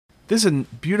This is a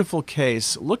beautiful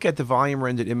case. Look at the volume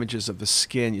rendered images of the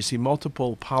skin. You see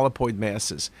multiple polypoid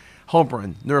masses.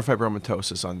 Holmgren,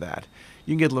 neurofibromatosis on that.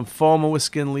 You can get lymphoma with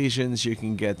skin lesions. You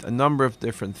can get a number of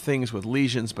different things with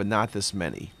lesions, but not this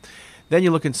many. Then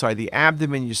you look inside the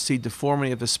abdomen, you see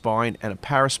deformity of the spine and a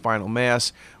paraspinal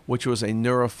mass, which was a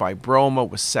neurofibroma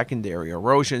with secondary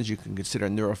erosions. You can consider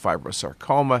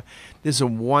neurofibrosarcoma. This is a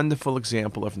wonderful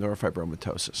example of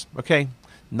neurofibromatosis. Okay?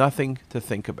 Nothing to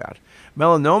think about.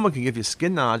 Melanoma can give you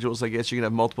skin nodules. I guess you can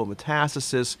have multiple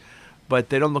metastases, but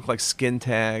they don't look like skin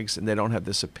tags and they don't have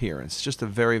this appearance. Just a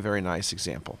very, very nice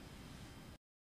example.